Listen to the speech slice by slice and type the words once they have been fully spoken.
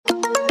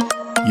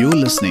You're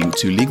listening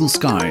to Legal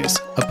Skies,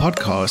 a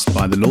podcast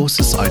by the Law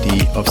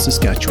Society of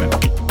Saskatchewan.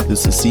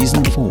 This is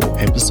Season 4,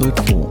 Episode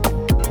 4.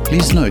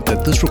 Please note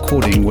that this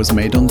recording was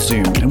made on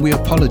Zoom and we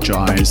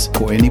apologize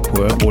for any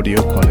poor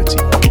audio quality.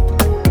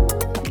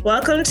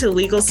 Welcome to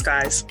Legal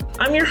Skies.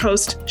 I'm your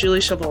host, Julie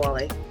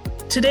Shabalala.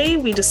 Today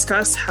we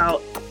discuss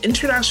how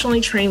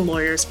internationally trained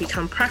lawyers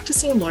become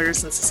practicing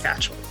lawyers in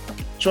Saskatchewan.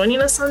 Joining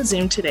us on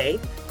Zoom today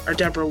are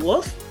Deborah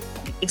Wolf,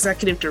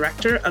 Executive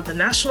Director of the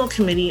National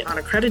Committee on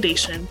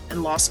Accreditation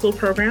and Law School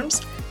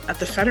Programs at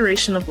the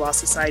Federation of Law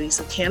Societies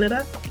of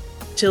Canada,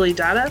 Tilly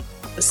Dada,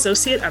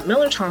 Associate at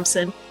Miller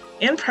Thomson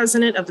and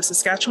President of the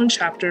Saskatchewan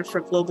Chapter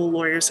for Global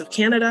Lawyers of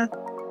Canada,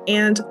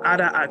 and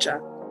Ada Aja,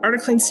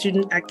 Articling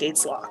Student at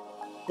Gates Law.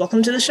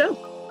 Welcome to the show.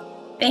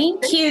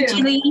 Thank you,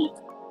 Julie.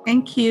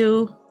 Thank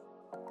you.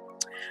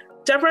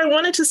 Deborah, I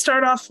wanted to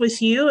start off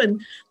with you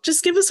and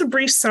just give us a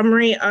brief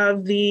summary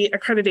of the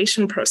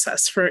accreditation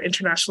process for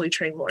internationally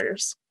trained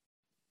lawyers.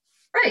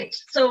 Right.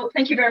 So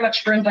thank you very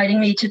much for inviting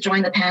me to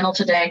join the panel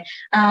today.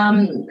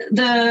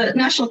 The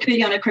National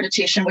Committee on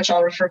Accreditation, which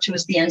I'll refer to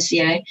as the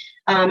NCA,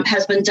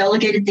 has been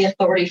delegated the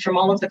authority from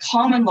all of the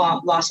common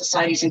law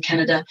societies in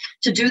Canada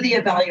to do the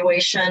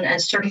evaluation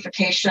and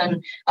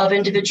certification of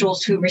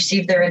individuals who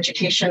receive their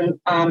education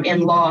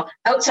in law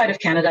outside of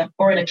Canada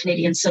or in a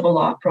Canadian civil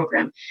law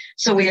program.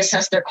 So we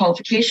assess their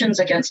qualifications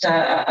against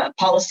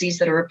policies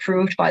that are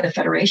approved by the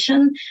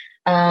Federation.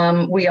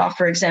 We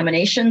offer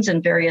examinations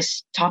in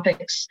various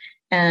topics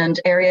and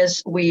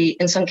areas. We,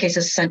 in some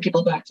cases, send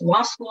people back to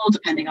law school,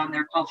 depending on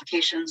their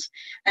qualifications.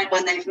 And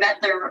when they've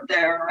met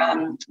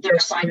their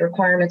assigned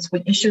requirements,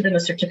 we issue them a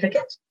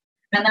certificate.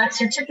 And that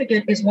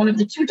certificate is one of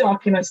the two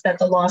documents that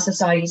the law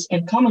societies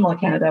in Common Law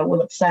Canada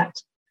will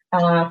accept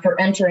for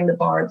entering the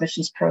bar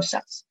admissions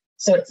process.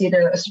 So it's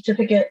either a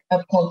certificate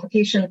of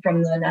qualification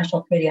from the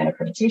National Committee on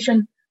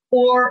Accreditation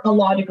or a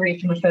law degree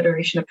from a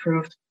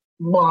Federation-approved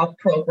law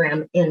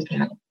program in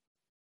Canada.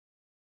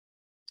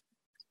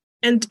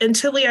 And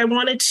Tilly, I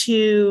wanted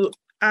to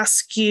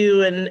ask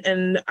you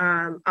and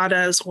Ada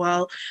as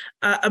well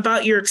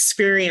about your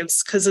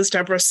experience, because as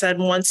Deborah said,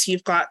 once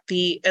you've got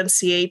the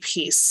NCA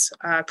piece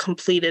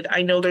completed,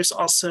 I know there's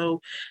also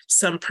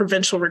some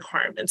provincial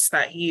requirements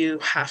that you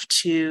have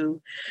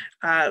to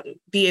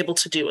be able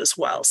to do as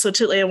well. So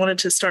Tilly, I wanted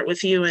to start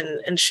with you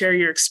and share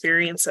your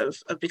experience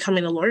of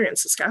becoming a lawyer in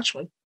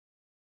Saskatchewan.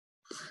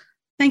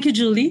 Thank you,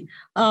 Julie.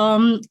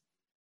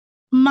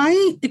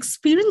 My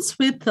experience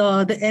with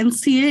the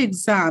NCA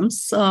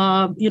exams,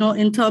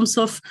 in terms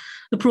of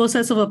the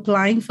process of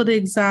applying for the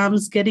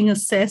exams, getting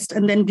assessed,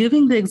 and then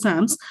giving the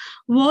exams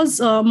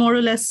was more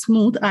or less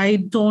smooth. I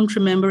don't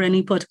remember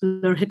any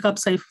particular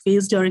hiccups I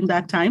faced during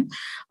that time.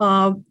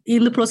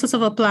 In the process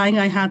of applying,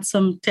 I had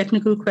some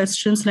technical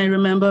questions, and I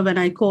remember when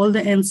I called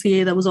the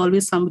NCA, there was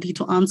always somebody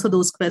to answer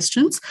those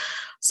questions.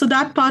 So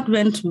that part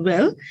went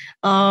well.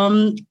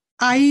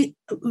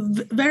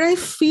 Where I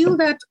feel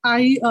that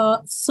I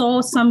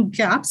saw some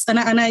gaps, and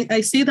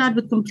I say that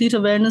with complete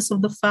awareness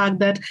of the fact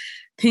that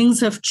things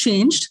have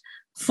changed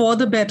for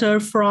the better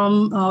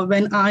from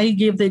when I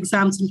gave the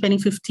exams in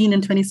 2015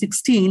 and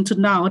 2016 to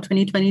now,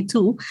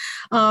 2022.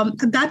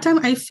 At that time,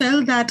 I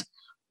felt that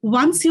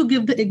once you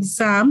give the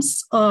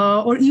exams,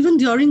 or even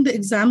during the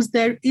exams,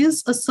 there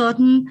is a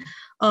certain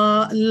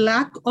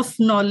lack of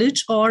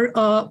knowledge, or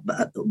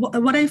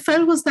what I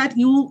felt was that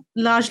you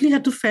largely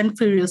had to fend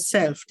for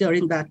yourself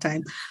during that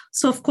time.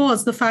 So, of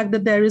course, the fact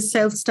that there is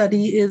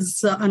self-study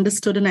is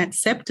understood and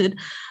accepted,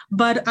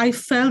 but I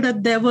felt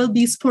that there were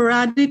these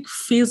sporadic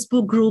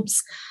Facebook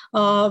groups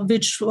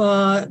which,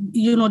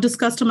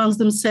 discussed amongst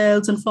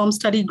themselves and formed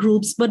study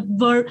groups, but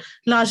were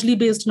largely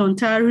based in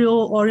Ontario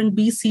or in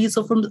BC.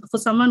 So for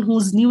someone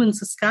who's new in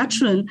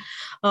Saskatchewan,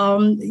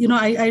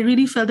 I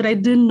really felt that I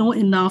didn't know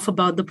enough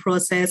about the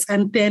process,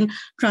 and then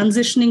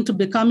transitioning to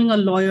becoming a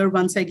lawyer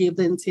once I gave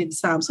the NCA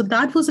exam. So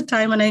that was a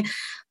time when I,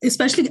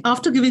 especially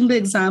after giving the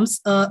exams,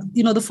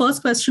 the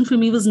first question for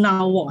me was,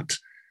 now what?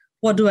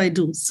 What do I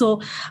do? So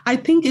I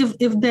think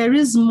if there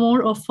is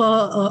more of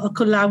a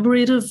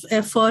collaborative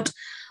effort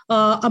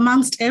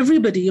amongst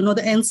everybody, the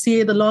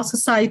NCA, the Law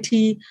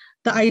Society,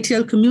 the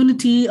ITL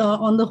community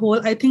on the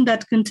whole, I think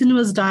that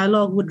continuous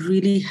dialogue would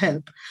really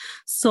help.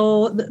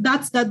 So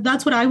that's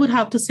what I would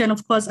have to say. And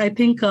of course, I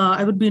think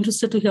I would be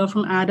interested to hear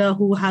from Ada,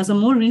 who has a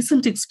more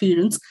recent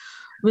experience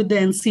with the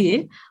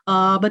NCA.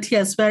 But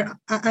yes, where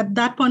at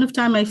that point of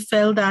time, I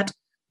felt that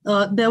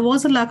there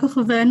was a lack of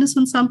awareness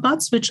in some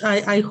parts, which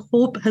I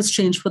hope has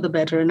changed for the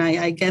better. And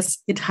I guess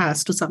it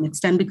has to some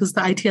extent, because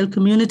the ITL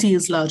community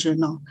is larger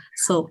now.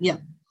 So, yeah.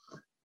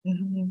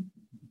 Mm-hmm.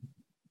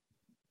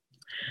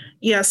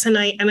 Yes, and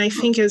I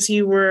think as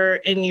you were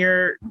in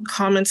your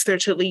comments there,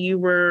 Chitli, you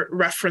were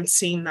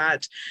referencing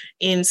that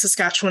in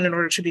Saskatchewan, in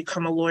order to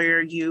become a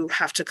lawyer, you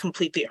have to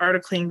complete the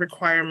articling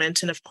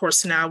requirement. And of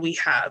course, now we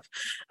have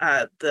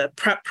the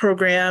PrEP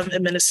program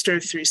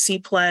administered through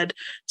CPLED.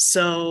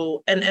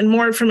 So, and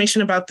more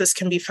information about this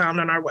can be found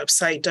on our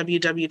website,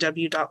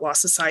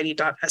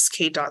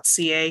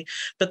 www.lawsociety.sk.ca.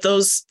 But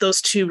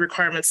those two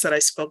requirements that I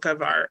spoke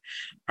of are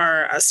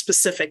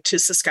specific to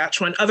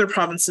Saskatchewan, other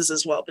provinces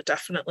as well, but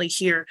definitely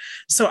here.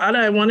 So Ada,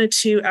 I wanted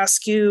to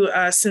ask you,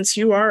 since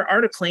you are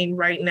articling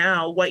right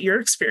now, what your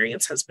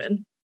experience has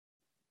been.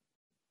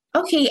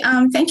 Okay,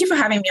 thank you for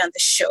having me on the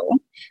show.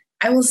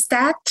 I will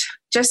start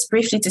just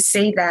briefly to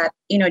say that,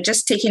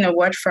 just taking a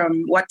word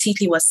from what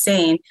Titli was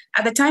saying,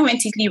 at the time when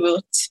Titli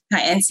wrote her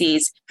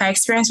NCAs, her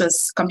experience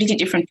was completely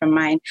different from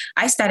mine.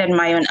 I started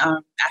my own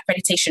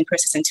accreditation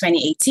process in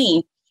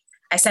 2018.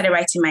 I started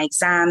writing my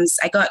exams.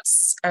 I got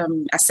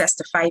assessed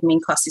the 5 main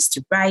courses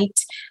to write.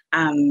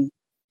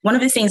 One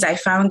of the things I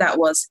found that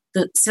was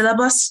the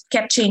syllabus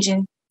kept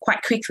changing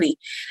quite quickly.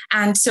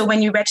 And so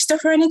when you register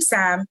for an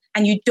exam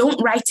and you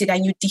don't write it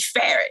and you defer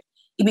it,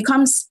 it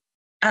becomes,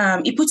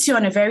 it puts you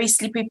on a very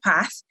slippery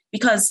path,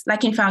 because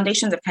like in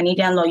Foundations of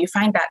Canadian Law, you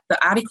find that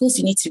the articles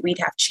you need to read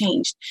have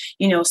changed,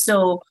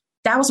 so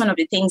that was one of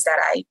the things that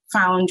I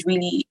found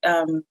really,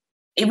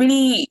 it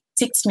really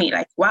ticked me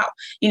like, wow,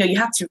 you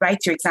have to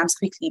write your exams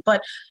quickly.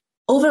 But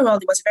overall,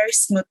 it was a very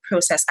smooth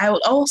process. I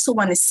would also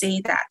want to say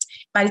that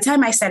by the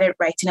time I started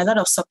writing, a lot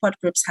of support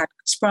groups had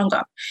sprung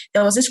up.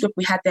 There was this group,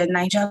 we had the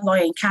Niger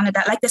Lawyer in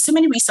Canada. Like, there's so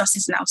many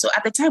resources now. So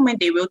at the time when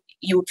they wrote,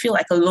 you would feel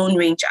like a lone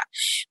ranger.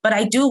 But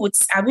I would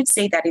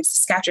say that in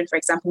Saskatchewan, for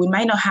example, we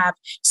might not have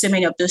so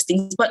many of those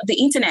things, but the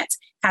internet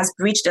has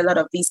bridged a lot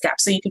of these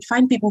gaps. So you can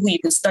find people who you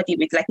can study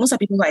with. Like, most of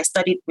the people who I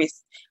studied with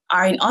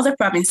are in other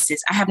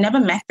provinces. I have never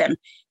met them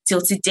till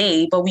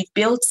today, but we've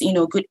built,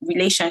 good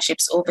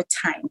relationships over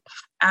time.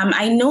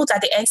 I know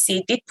that the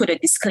NCA did put a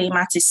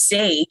disclaimer to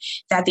say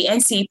that the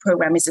NCA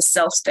program is a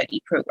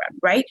self-study program,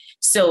 right?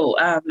 So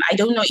I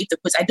don't know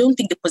I don't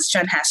think the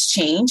position has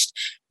changed,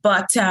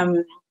 but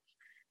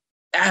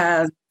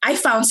I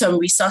found some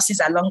resources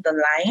along the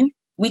line,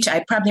 which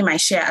I probably might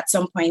share at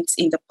some point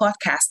in the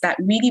podcast, that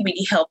really,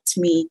 really helped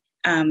me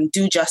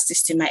do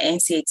justice to my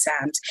NCA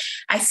exams.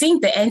 I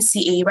think the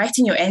NCA,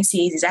 writing your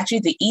NCAs, is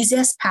actually the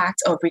easiest part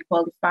of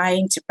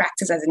requalifying to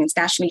practice as an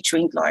internationally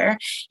trained lawyer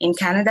in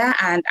Canada.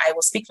 And I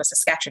will speak for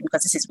Saskatchewan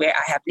because this is where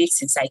I have lived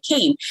since I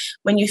came.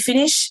 When you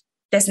finish,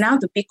 there's now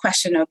the big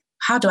question of,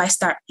 how do I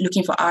start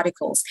looking for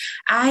articles?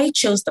 I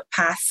chose the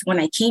path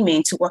when I came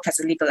in to work as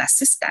a legal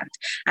assistant,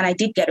 and I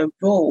did get a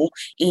role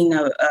in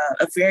a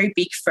very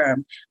big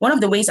firm. One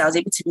of the ways I was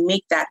able to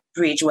make that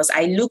bridge was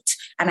I looked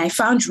and I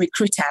found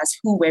recruiters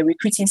who were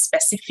recruiting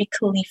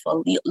specifically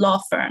for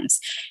law firms,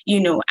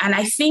 and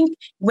I think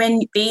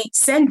when they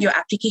send your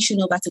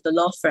application over to the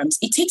law firms,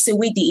 it takes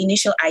away the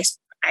initial ice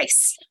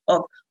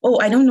of, oh,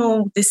 I don't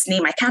know this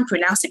name, I can't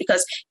pronounce it,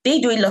 because they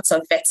do lots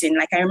of vetting.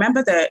 Like, I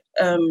remember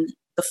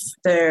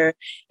the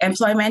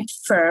employment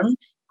firm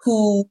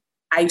who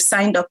I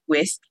signed up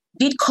with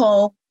did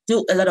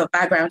do a lot of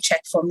background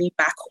check for me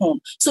back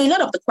home. So a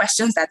lot of the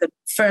questions that the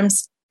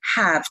firms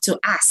have to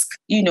ask,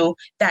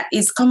 that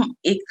is kind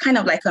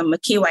of like a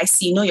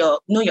KYC, know your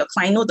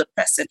client, know the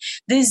person.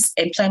 These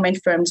employment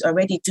firms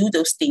already do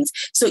those things.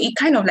 So it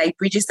kind of like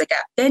bridges the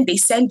gap. Then they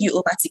send you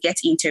over to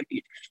get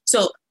interviewed.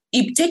 So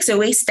it takes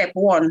away step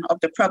one of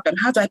the problem.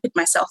 How do I put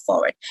myself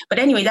forward? But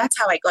anyway, that's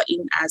how I got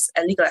in as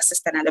a legal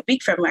assistant at a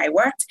big firm where I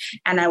worked.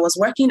 And I was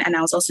working and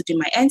I was also doing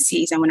my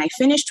NCAs. And when I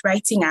finished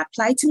writing, I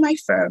applied to my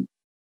firm.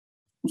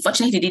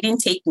 Unfortunately, they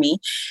didn't take me,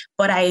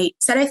 but I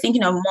started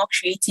thinking of more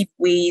creative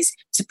ways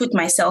to put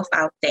myself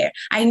out there.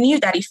 I knew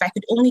that if I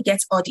could only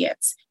get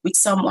audience with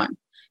someone,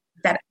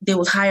 that they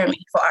would hire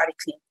me for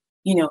articling,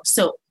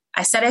 So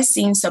I started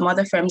seeing some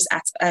other firms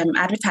at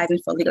advertising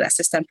for legal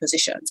assistant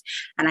positions.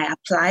 And I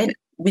applied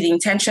with the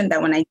intention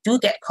that when I do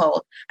get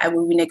called, I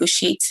will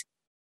renegotiate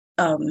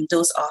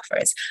those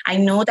offers. I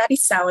know that it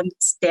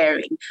sounds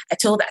daring. I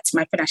told that to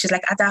my friend, and she's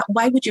like, Ada,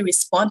 why would you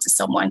respond to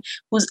someone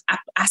who's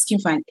asking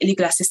for an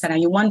illegal assistant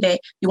and you want to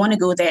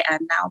go there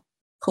and now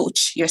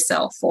coach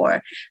yourself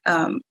for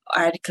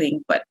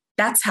articling? But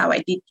that's how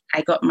I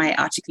got my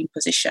articling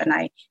position.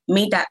 I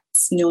made that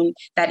known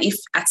that if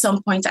at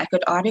some point I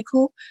could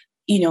article,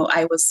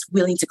 I was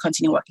willing to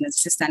continue working as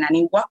assistant, and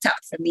it worked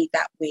out for me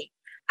that way.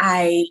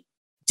 I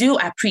do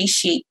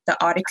appreciate the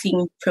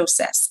articling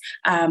process.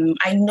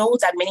 I know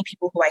that many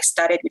people who I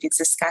started with in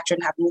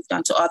Saskatchewan have moved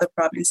on to other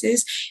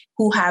provinces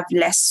who have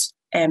less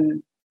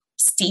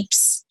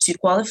steps to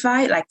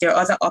qualify. Like, there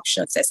are other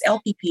options. There's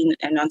LPP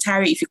in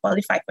Ontario. If you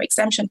qualify for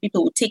exemption,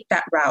 people will take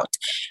that route.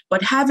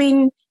 But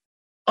having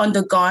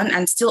undergone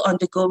and still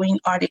undergoing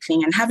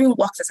articling and having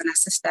worked as an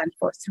assistant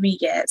for 3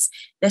 years,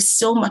 there's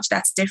so much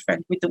that's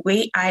different with the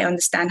way I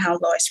understand how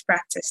law is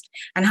practiced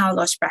and how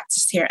law is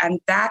practiced here.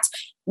 And that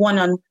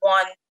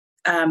one-on-one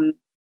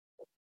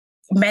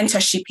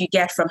mentorship you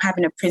get from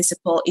having a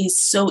principal is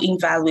so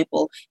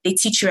invaluable. They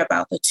teach you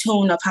about the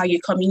tone of how you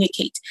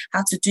communicate,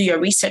 how to do your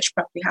research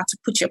properly, how to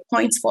put your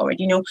points forward.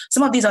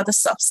 Some of these other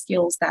soft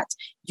skills that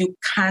you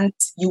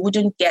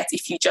wouldn't get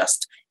if you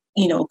just,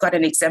 got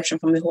an exemption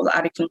from the whole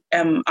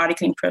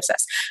articling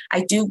process.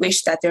 I do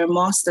wish that there's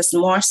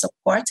more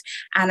support.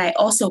 And I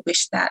also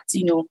wish that,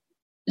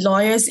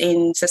 lawyers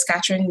in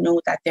Saskatchewan know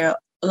that there are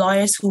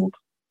lawyers who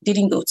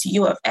didn't go to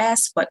U of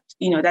S, but,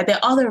 that there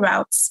are other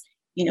routes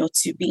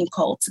to being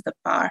called to the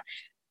bar.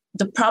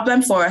 The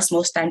problem for us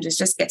most times is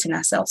just getting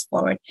ourselves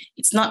forward.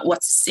 It's not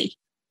what to say,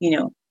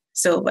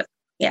 So, but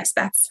yes,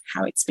 that's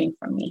how it's been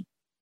for me.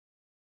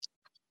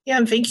 Yeah,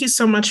 and thank you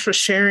so much for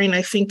sharing.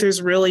 I think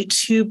there's really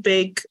two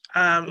big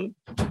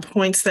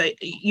points that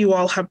you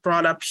all have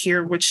brought up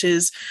here, which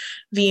is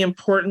the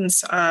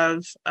importance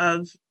of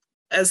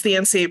as the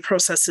NCA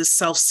process is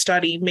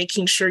self-study,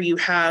 making sure you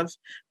have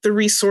the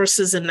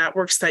resources and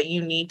networks that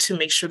you need to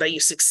make sure that you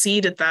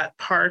succeed at that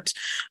part.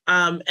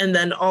 And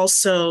then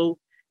also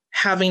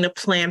having a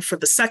plan for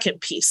the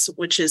second piece,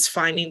 which is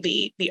finding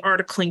the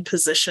articling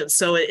position.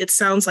 So it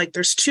sounds like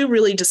there's two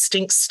really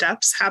distinct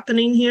steps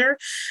happening here,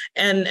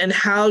 and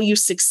how you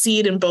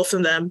succeed in both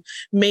of them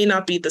may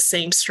not be the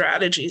same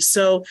strategy.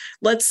 So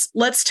let's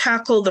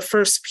tackle the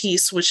first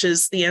piece, which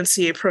is the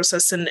NCA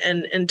process.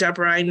 And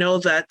Deborah, I know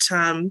that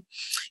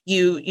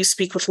you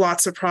speak with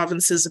lots of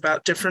provinces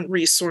about different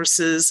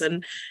resources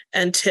and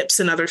tips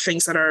and other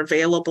things that are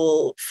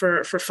available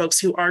for folks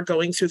who are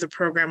going through the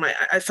program.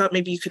 I thought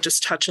maybe you could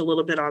just touch a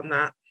little bit on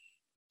that.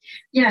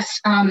 Yes,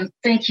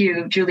 thank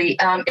you, Julie.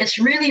 It's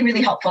really,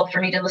 really helpful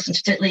for me to listen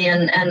to Titley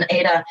and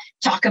Ada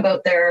talk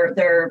about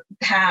their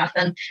path,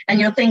 and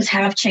things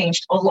have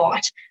changed a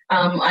lot.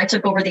 I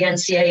took over the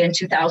NCA in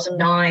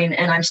 2009,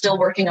 and I'm still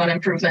working on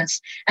improvements.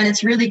 And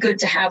it's really good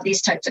to have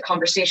these types of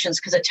conversations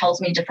because it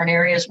tells me different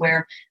areas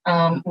where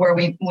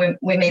we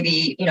may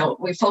be,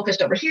 we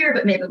focused over here,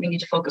 but maybe we need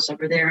to focus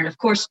over there. And of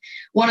course,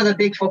 one of the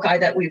big foci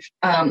that we've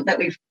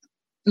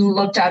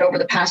looked at over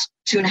the past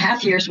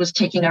 2.5 years was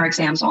taking our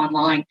exams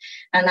online.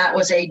 And that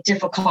was a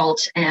difficult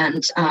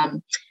and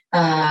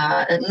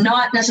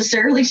not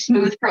necessarily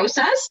smooth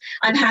process.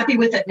 I'm happy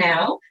with it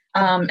now.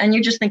 And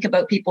you just think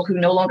about people who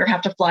no longer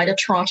have to fly to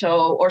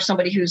Toronto, or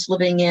somebody who's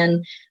living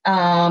in,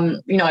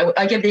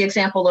 I give the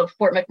example of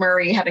Fort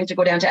McMurray having to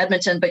go down to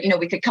Edmonton, but,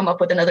 we could come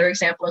up with another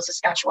example of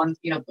Saskatchewan,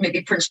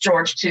 maybe Prince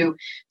George to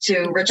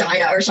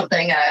Regina or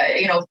something,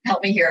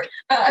 help me here.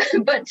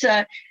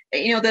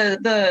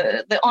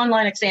 The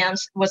online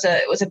exams was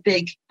a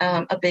big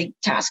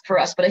task for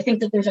us, but I think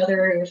that there's other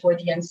areas where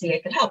the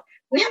NCA could help.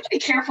 We have to be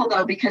careful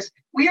though, because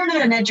we are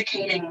not an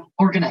educating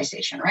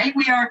organization, right?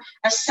 We are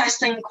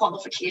assessing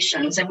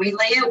qualifications, and we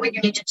lay out what you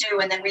need to do,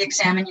 and then we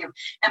examine you.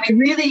 And we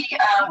really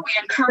we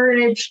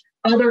encourage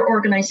other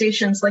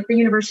organizations like the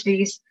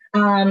universities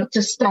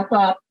to step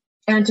up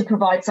and to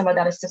provide some of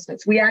that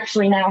assistance. We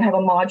actually now have a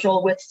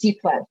module with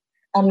CPLED,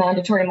 a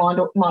mandatory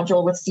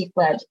module with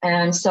CPLED.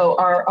 And so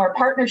our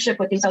partnership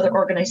with these other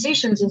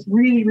organizations is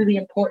really, really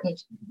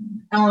important.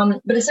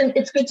 But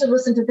it's good to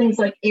listen to things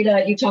like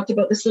Ada, you talked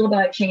about the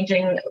syllabi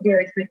changing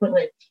very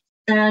frequently.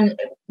 And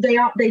they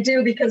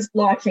do, because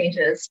law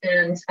changes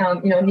and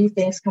new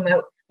things come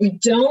out. We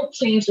don't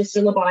change the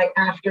syllabi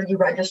after you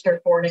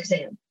register for an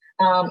exam.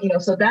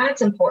 So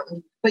that's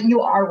important. But you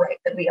are right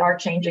that we are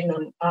changing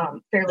them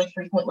fairly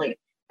frequently.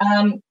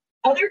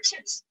 Other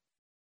tips.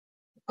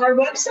 Our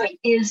website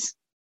is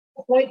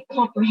quite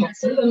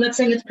comprehensive. I'm not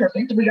saying it's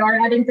perfect. We are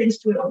adding things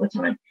to it all the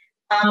time.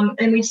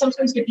 And we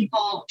sometimes get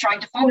people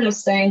trying to phone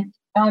us saying,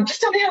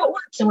 just tell me how it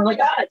works. And we're like,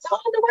 it's all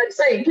on the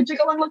website. Could you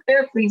go and look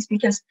there, please?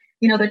 Because,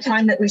 the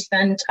time that we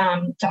spend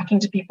talking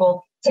to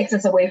people takes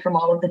us away from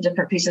all of the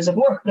different pieces of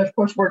work. But of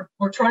course, we're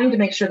trying to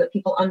make sure that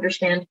people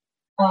understand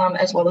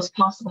as well as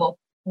possible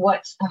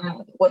what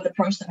the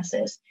process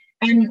is.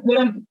 And what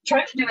I'm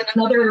trying to do, and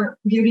another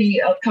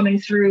beauty of coming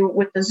through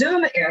with the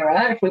Zoom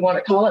era, if we want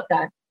to call it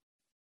that,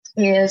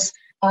 is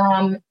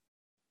online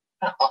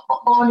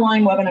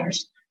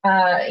webinars.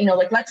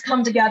 Let's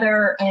come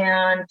together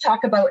and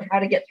talk about how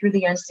to get through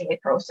the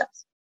NCA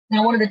process.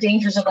 Now, one of the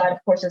dangers of that, of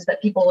course, is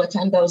that people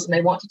attend those and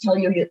they want to tell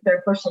you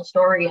their personal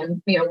story and,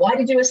 why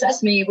did you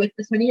assess me with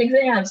this many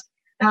exams?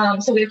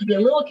 So we have to be a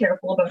little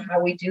careful about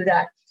how we do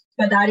that.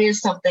 But that is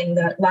something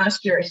that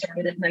last year I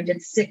started it, and I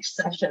did 6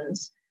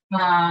 sessions.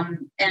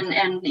 And kind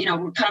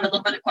of a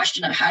little bit of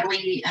question of how do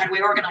we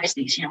organize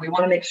these? We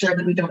want to make sure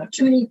that we don't have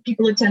too many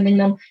people attending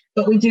them,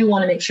 but we do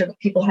want to make sure that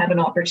people have an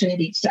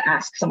opportunity to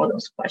ask some of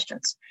those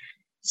questions.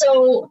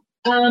 So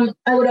I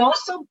would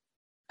also,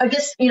 I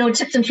guess,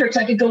 tips and tricks.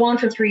 I could go on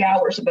for 3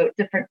 hours about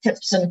different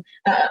tips and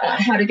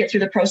how to get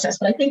through the process.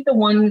 But I think the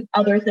one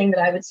other thing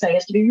that I would say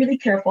is to be really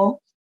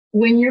careful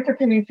when you're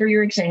preparing for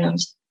your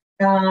exams,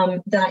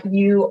 that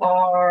you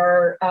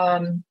are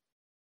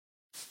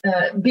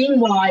being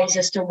wise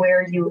as to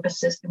where you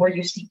assist, where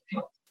you seek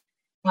help.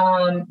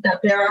 That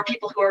there are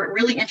people who are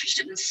really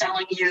interested in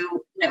selling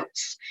you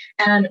notes.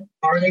 And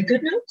are they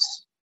good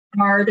notes?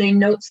 Are they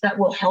notes that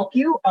will help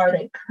you? Are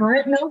they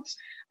current notes?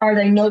 Are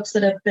they notes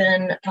that have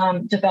been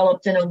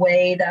developed in a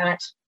way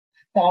that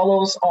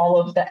follows all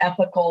of the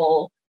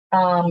ethical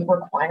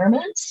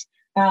requirements?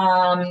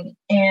 And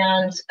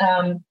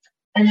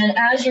then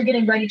as you're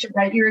getting ready to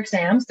write your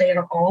exams, they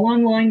are all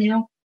online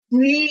now.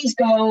 Please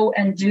go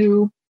and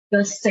do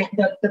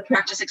the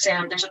practice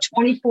exam. There's a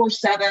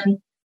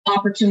 24/7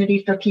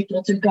 opportunity for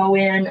people to go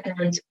in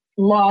and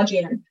log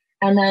in.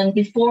 And then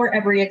before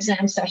every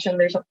exam session,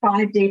 there's a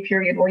 5-day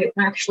period where you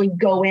actually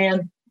go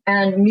in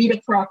and meet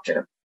a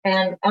proctor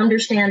and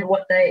understand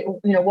what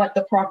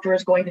the proctor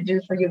is going to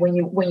do for you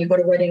when you go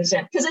to write an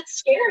exam. Because it's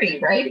scary,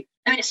 right?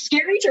 And it's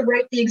scary to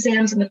write the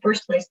exams in the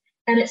first place.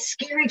 And it's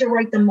scary to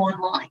write them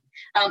online,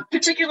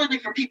 particularly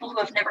for people who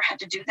have never had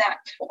to do that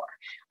before.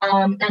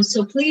 And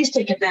so please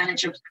take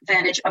advantage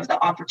of the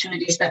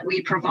opportunities that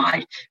we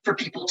provide for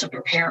people to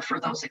prepare for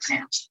those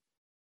exams.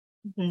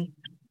 Mm-hmm.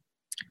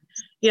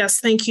 Yes,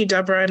 thank you,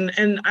 Deborah.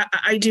 And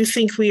I do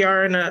think we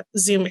are in a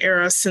Zoom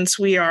era, since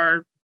we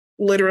are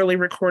literally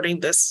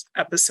recording this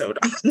episode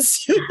on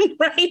Zoom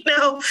right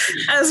now,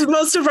 as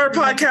most of our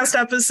podcast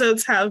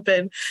episodes have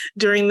been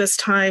during this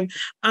time.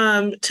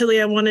 Tilly,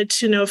 I wanted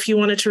to know if you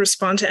wanted to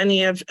respond to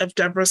any of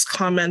Deborah's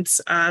comments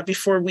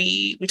before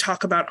we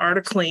talk about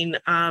articling,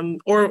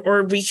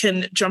 or we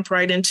can jump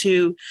right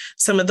into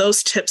some of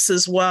those tips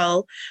as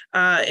well,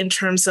 in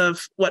terms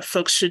of what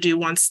folks should do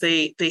once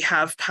they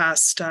have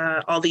passed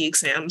all the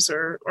exams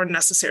or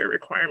necessary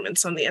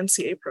requirements on the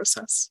NCA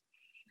process.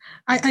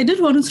 I did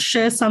want to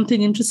share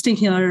something interesting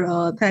here.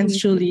 Thanks,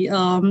 Julie.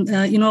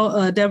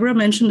 Deborah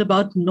mentioned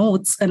about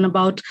notes and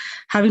about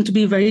having to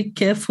be very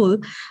careful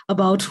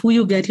about who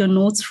you get your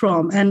notes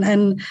from.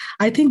 And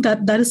I think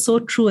that is so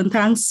true. And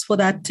thanks for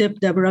that tip,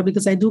 Deborah,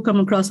 because I do come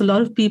across a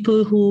lot of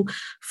people who,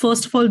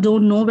 first of all,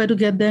 don't know where to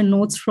get their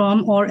notes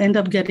from or end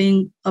up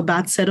getting a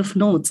bad set of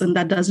notes. And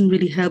that doesn't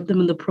really help them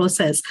in the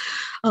process.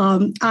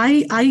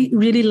 I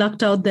really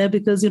lucked out there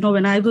because,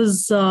 when I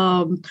was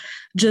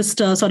just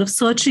sort of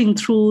searching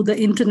through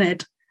the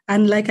internet,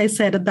 and like I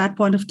said, at that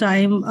point of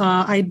time,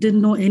 I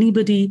didn't know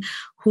anybody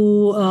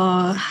who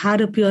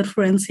had appeared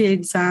for NCA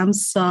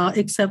exams,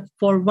 except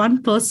for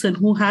one person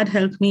who had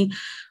helped me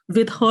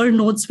with her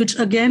notes, which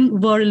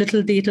again were a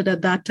little dated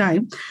at that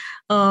time.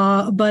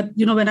 But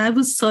when I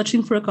was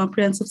searching for a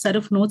comprehensive set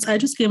of notes, I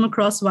just came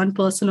across one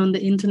person on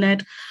the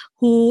internet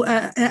who,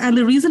 and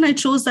the reason I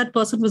chose that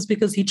person was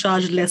because he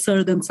charged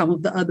lesser than some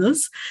of the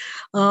others.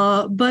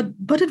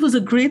 But it was a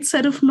great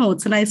set of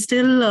notes, and I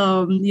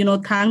still,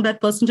 thank that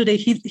person today.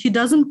 He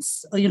doesn't,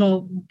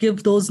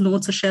 give those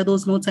notes or share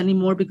those notes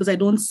anymore because I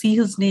don't see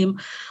his name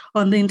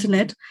on the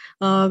internet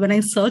when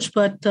I search.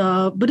 But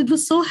it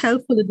was so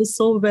helpful. It was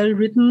so well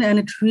written, and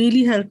it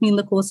really helped me in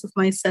the course of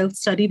my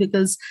self-study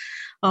because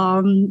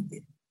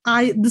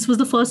this was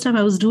the first time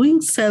I was doing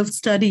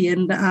self-study,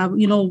 and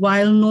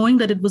while knowing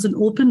that it was an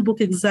open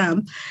book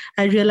exam,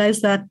 I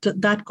realized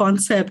that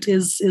concept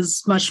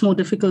is much more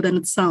difficult than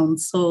it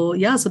sounds. So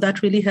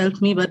that really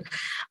helped me. But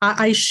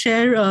I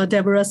share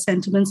Deborah's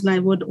sentiments, and I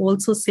would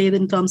also say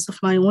that in terms of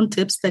my own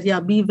tips that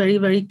be very,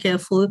 very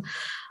careful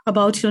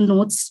about your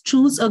notes.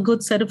 Choose a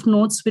good set of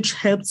notes which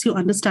helps you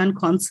understand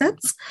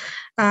concepts.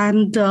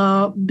 And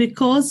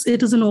because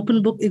it is an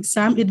open book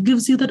exam, it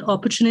gives you that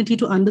opportunity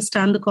to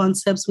understand the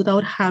concepts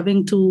without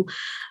having to,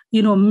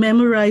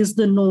 memorize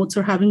the notes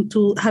or having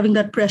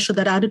that pressure,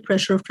 that added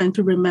pressure of trying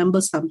to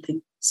remember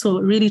something. So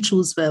really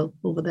choose well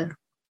over there.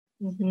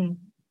 Mm-hmm.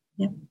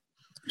 Yeah.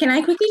 Can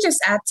I quickly just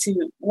add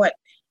to what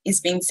is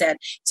being said?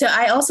 So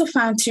I also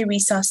found 2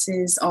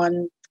 resources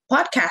on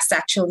podcasts,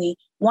 actually.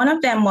 One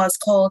of them was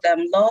called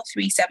Law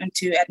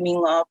 372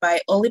 Admin Law by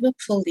Oliver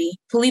Pulley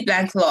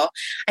Blank Law.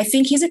 I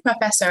think he's a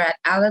professor at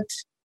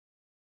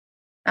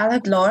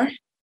Allard Law.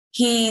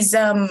 He's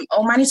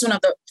manages one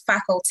of the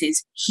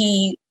faculties.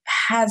 He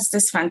has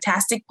this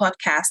fantastic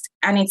podcast,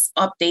 and it's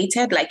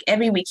updated. Like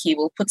every week he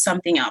will put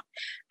something up.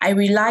 I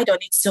relied on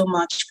it so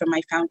much for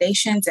my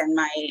foundations and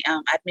my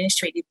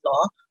administrative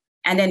law.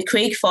 And then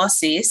Craig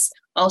Forces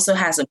also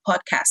has a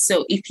podcast.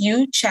 So if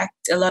you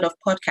checked a lot of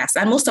podcasts,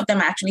 and most of them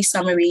are actually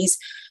summaries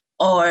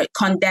or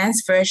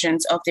condensed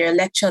versions of their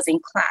lectures in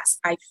class,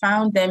 I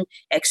found them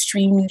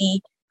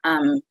extremely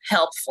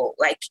helpful.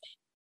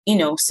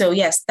 So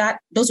yes,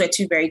 those were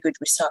 2 very good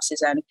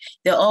resources, and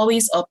they're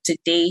always up to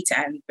date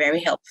and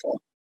very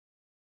helpful.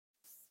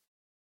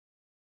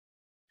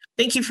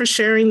 Thank you for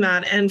sharing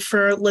that. And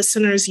for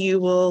listeners, you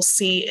will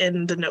see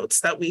in the notes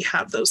that we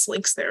have those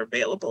links there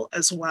available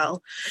as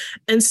well.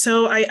 And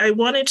so I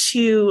wanted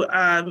to,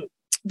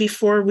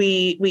 before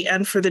we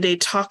end for the day,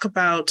 talk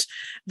about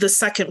the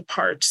second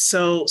part.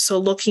 So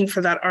looking for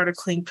that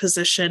articling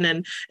position.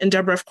 And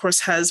Deborah, of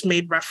course, has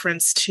made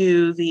reference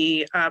to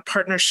the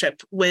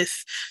partnership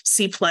with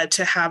CPLED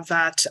to have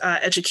that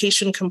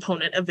education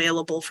component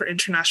available for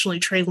internationally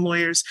trained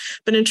lawyers.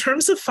 But in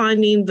terms of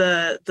finding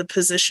the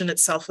position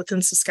itself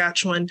within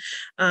Saskatchewan,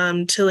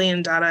 Tilly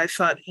and Dada, I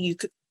thought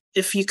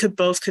if you could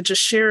both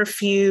just share a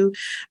few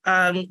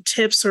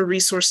tips or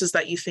resources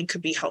that you think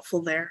could be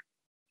helpful there.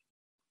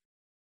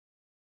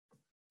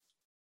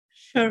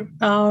 Sure.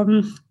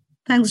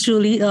 Thanks,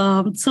 Julie.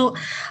 So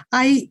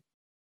I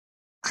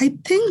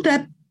think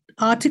that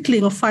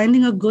articling or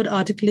finding a good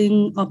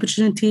articling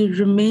opportunity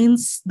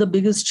remains the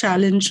biggest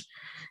challenge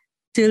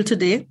till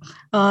today.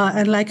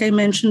 And like I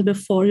mentioned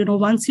before,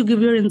 once you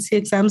give your NCE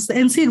exams, the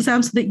NCE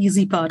exams are the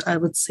easy part, I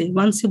would say.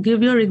 Once you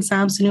give your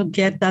exams and you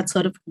get that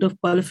certificate of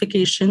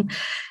qualification,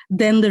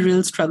 then the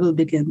real struggle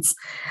begins.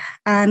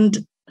 And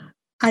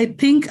I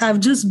think I've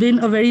just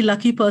been a very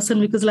lucky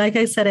person because, like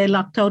I said, I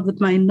lucked out with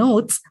my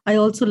notes. I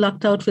also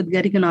lucked out with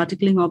getting an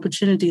articling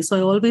opportunity. So I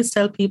always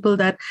tell people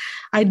that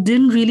I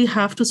didn't really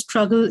have to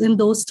struggle in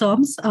those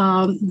terms.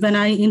 When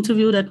I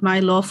interviewed at my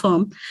law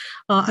firm,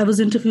 I was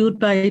interviewed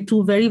by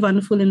two very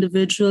wonderful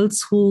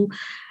individuals who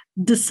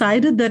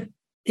decided that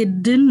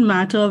it didn't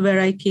matter where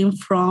I came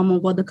from or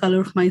what the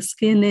color of my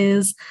skin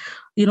is,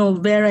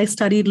 where I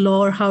studied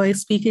law or how I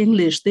speak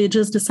English. They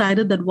just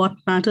decided that what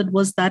mattered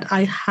was that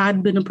I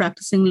had been a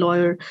practicing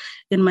lawyer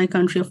in my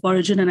country of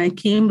origin and I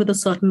came with a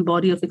certain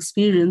body of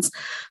experience.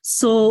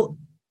 So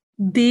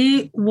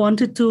they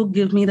wanted to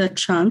give me that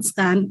chance.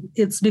 And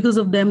it's because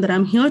of them that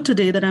I'm here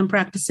today, that I'm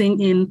practicing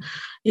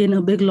in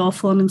a big law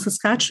firm in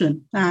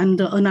Saskatchewan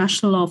and a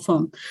national law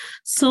firm.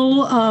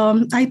 So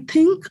I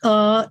think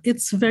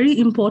it's very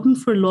important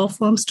for law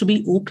firms to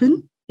be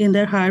open in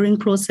their hiring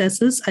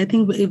processes. I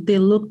think if they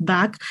look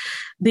back,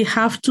 they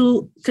have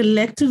to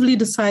collectively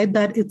decide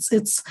that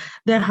it's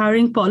their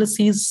hiring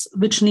policies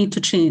which need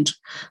to change.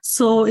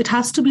 So it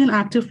has to be an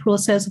active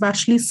process of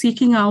actually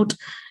seeking out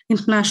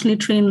internationally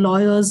trained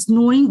lawyers,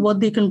 knowing what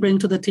they can bring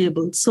to the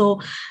table.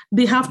 So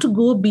they have to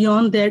go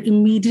beyond their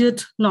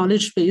immediate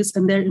knowledge base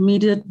and their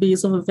immediate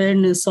base of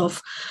awareness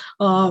of,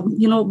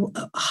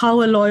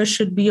 how a lawyer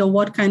should be or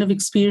what kind of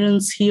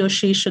experience he or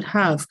she should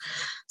have.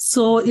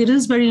 So it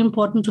is very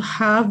important to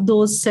have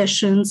those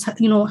sessions, have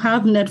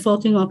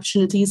networking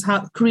opportunities,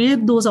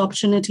 create those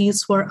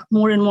opportunities for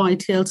more and more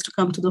ITLs to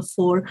come to the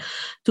fore,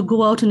 to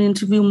go out and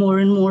interview more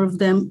and more of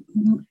them.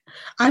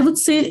 I would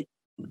say,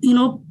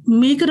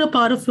 make it a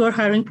part of your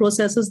hiring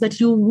processes that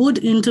you would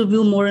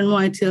interview more and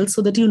more ITLs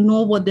so that you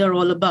know what they're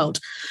all about.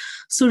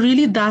 So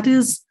really that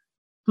is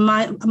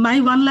my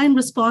one-line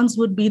response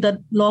would be that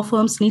law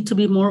firms need to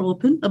be more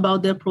open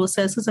about their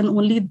processes, and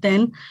only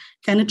then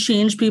can a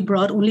change be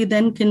brought. Only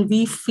then can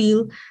we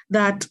feel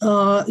that,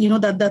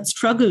 that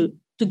struggle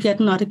to get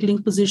an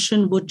articling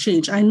position would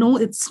change. I know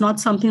it's not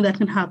something that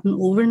can happen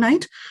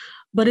overnight,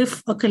 but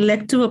if a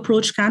collective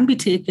approach can be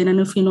taken, and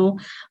if,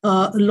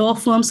 law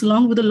firms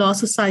along with the Law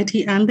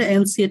Society and the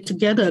NCA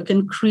together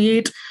can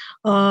create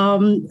a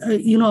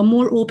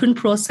more open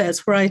process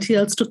for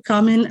ITLs to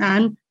come in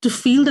and to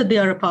feel that they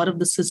are a part of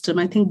the system,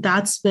 I think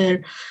that's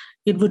where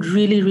it would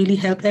really, really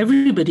help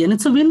everybody. And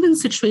it's a win-win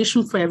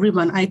situation for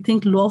everyone. I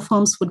think law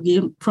firms would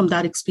gain from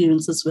that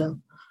experience as well.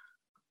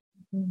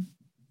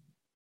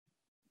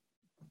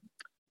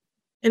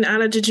 And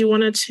Anna, did you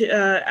want to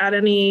add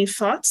any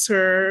thoughts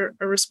or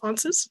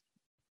responses?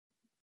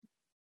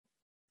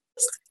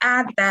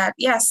 Add that,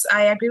 yes,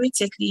 I agree with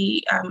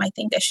Titli. I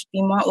think there should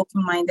be more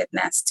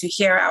open-mindedness to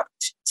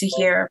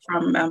hear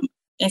from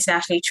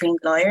internationally trained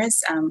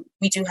lawyers.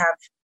 We do have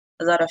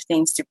a lot of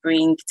things to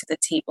bring to the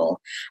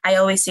table. I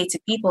always say to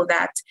people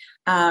that,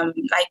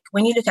 like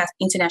when you look at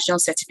international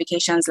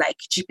certifications like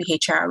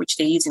GPHR, which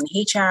they use in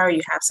HR,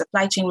 you have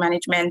supply chain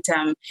management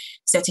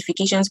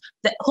certifications.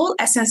 The whole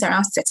essence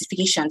around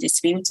certifications is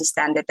to be able to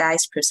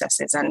standardize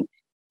processes and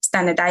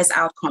standardize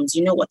outcomes.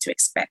 You know what to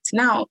expect.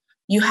 Now,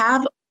 you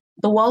have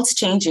the world's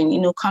changing.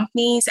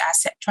 Companies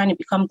are trying to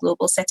become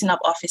global, setting up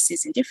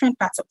offices in different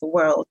parts of the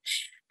world.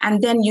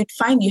 And then you'd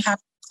find you have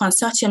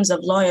consortiums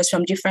of lawyers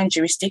from different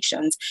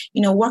jurisdictions,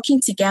 working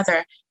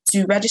together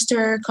to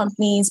register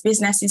companies,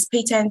 businesses,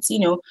 patents,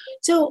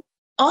 So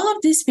all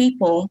of these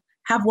people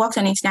have worked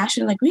on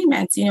international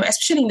agreements,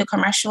 especially in the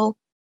commercial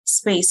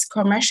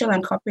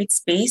and corporate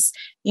space.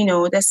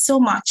 There's so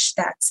much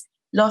that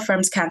law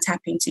firms can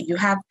tap into. You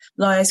have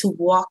lawyers who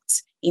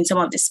worked in some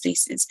of the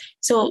spaces.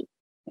 So,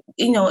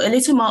 a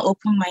little more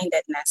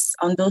open-mindedness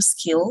on those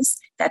skills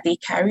that they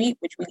carry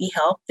would really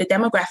help. The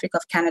demographic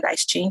of Canada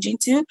is changing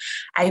too.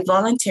 I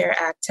volunteer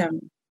at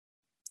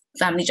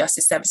Family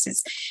Justice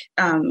Services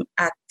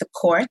at the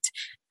court,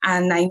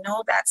 and I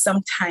know that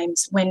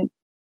sometimes when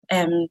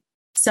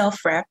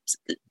self-reps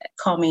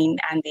come in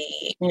and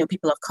they,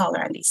 people of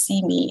color, and they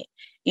see me,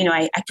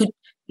 I could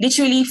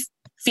literally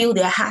feel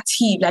their heart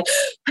heave, like,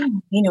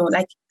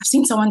 like I've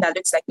seen someone that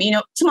looks like me.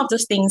 Some of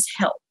those things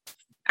help.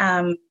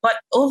 But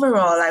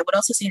overall, I would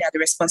also say that the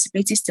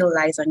responsibility still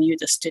lies on you,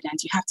 the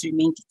student. You have to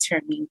remain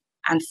determined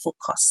and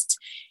focused.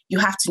 You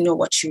have to know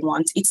what you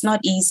want. It's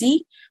not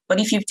easy, but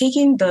if you've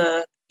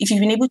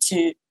been able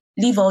to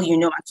leave all you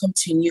know and come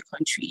to a new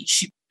country, you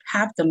should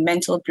have the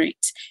mental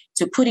grit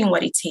to put in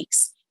what it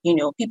takes.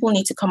 People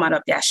need to come out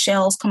of their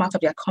shells, come out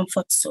of their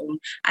comfort zone.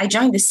 I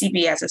joined the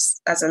CBA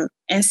as an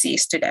NCA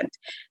student.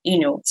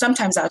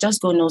 Sometimes I'll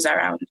just go nose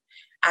around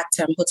at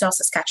Hotel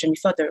Saskatchewan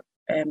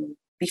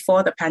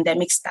before the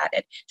pandemic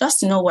started, just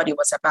to know what it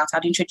was about.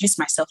 I'd introduce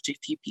myself to a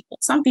few people.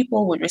 Some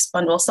people would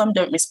respond well, some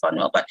don't respond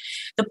well. But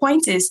the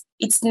point is,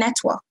 it's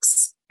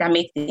networks. that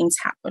make things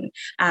happen.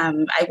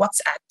 I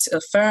worked at a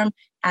firm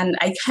and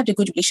I had a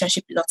good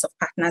relationship with lots of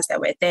partners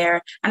that were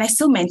there. And I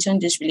still maintain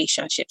these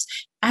relationships.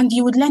 And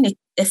you would learn a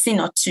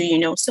thing or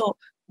two, So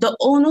the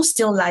onus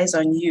still lies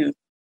on you.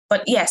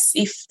 But yes,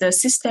 if the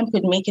system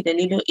could make it a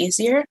little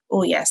easier,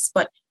 oh yes.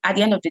 But at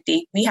the end of the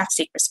day, we have to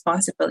take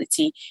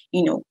responsibility,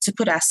 to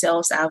put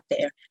ourselves out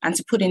there and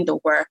to put in the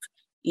work,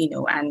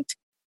 and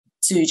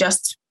to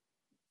just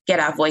get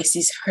our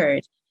voices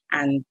heard.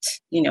 And,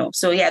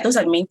 so yeah, those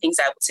are the main things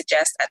I would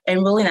suggest.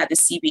 Enrolling at the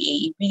CBA,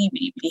 it really,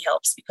 really, really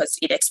helps because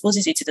it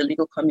exposes you to the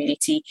legal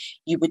community.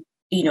 You would,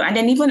 and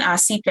then even our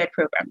CPLED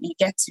program, you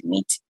get to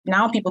meet.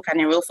 Now people can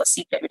enroll for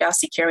CPLED without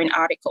securing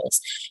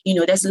articles.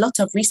 There's a lot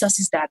of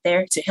resources that are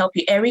there to help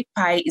you. Eric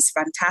Pai is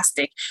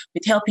fantastic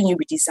with helping you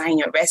redesign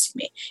your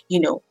resume,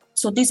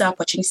 So these are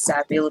opportunities that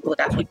are available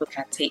that people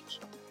can take.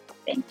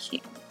 Thank you.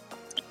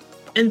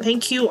 And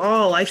thank you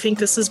all. I think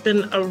this has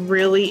been a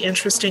really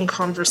interesting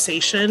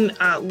conversation.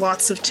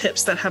 Lots of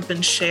tips that have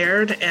been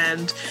shared.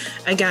 And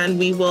again,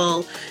 we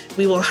will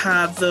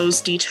have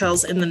those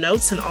details in the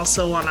notes and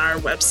also on our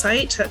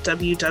website at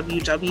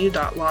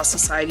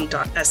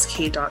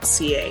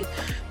www.lawsociety.sk.ca.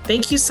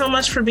 Thank you so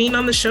much for being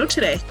on the show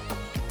today.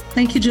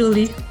 Thank you,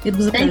 Julie. It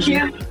was a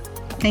pleasure.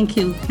 Thank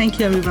you. Thank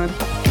you, everyone.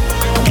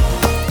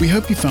 We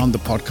hope you found the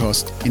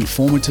podcast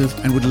informative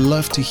and would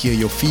love to hear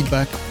your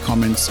feedback,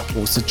 comments,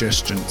 or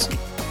suggestions.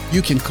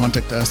 You can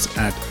contact us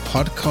at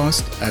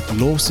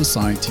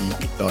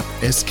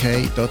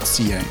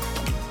podcast@lawsociety.sk.ca.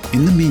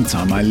 In the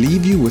meantime, I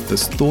leave you with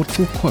this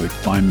thoughtful quote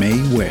by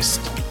Mae West.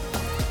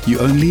 You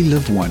only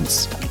live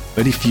once,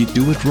 but if you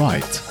do it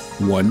right,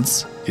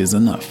 once is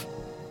enough.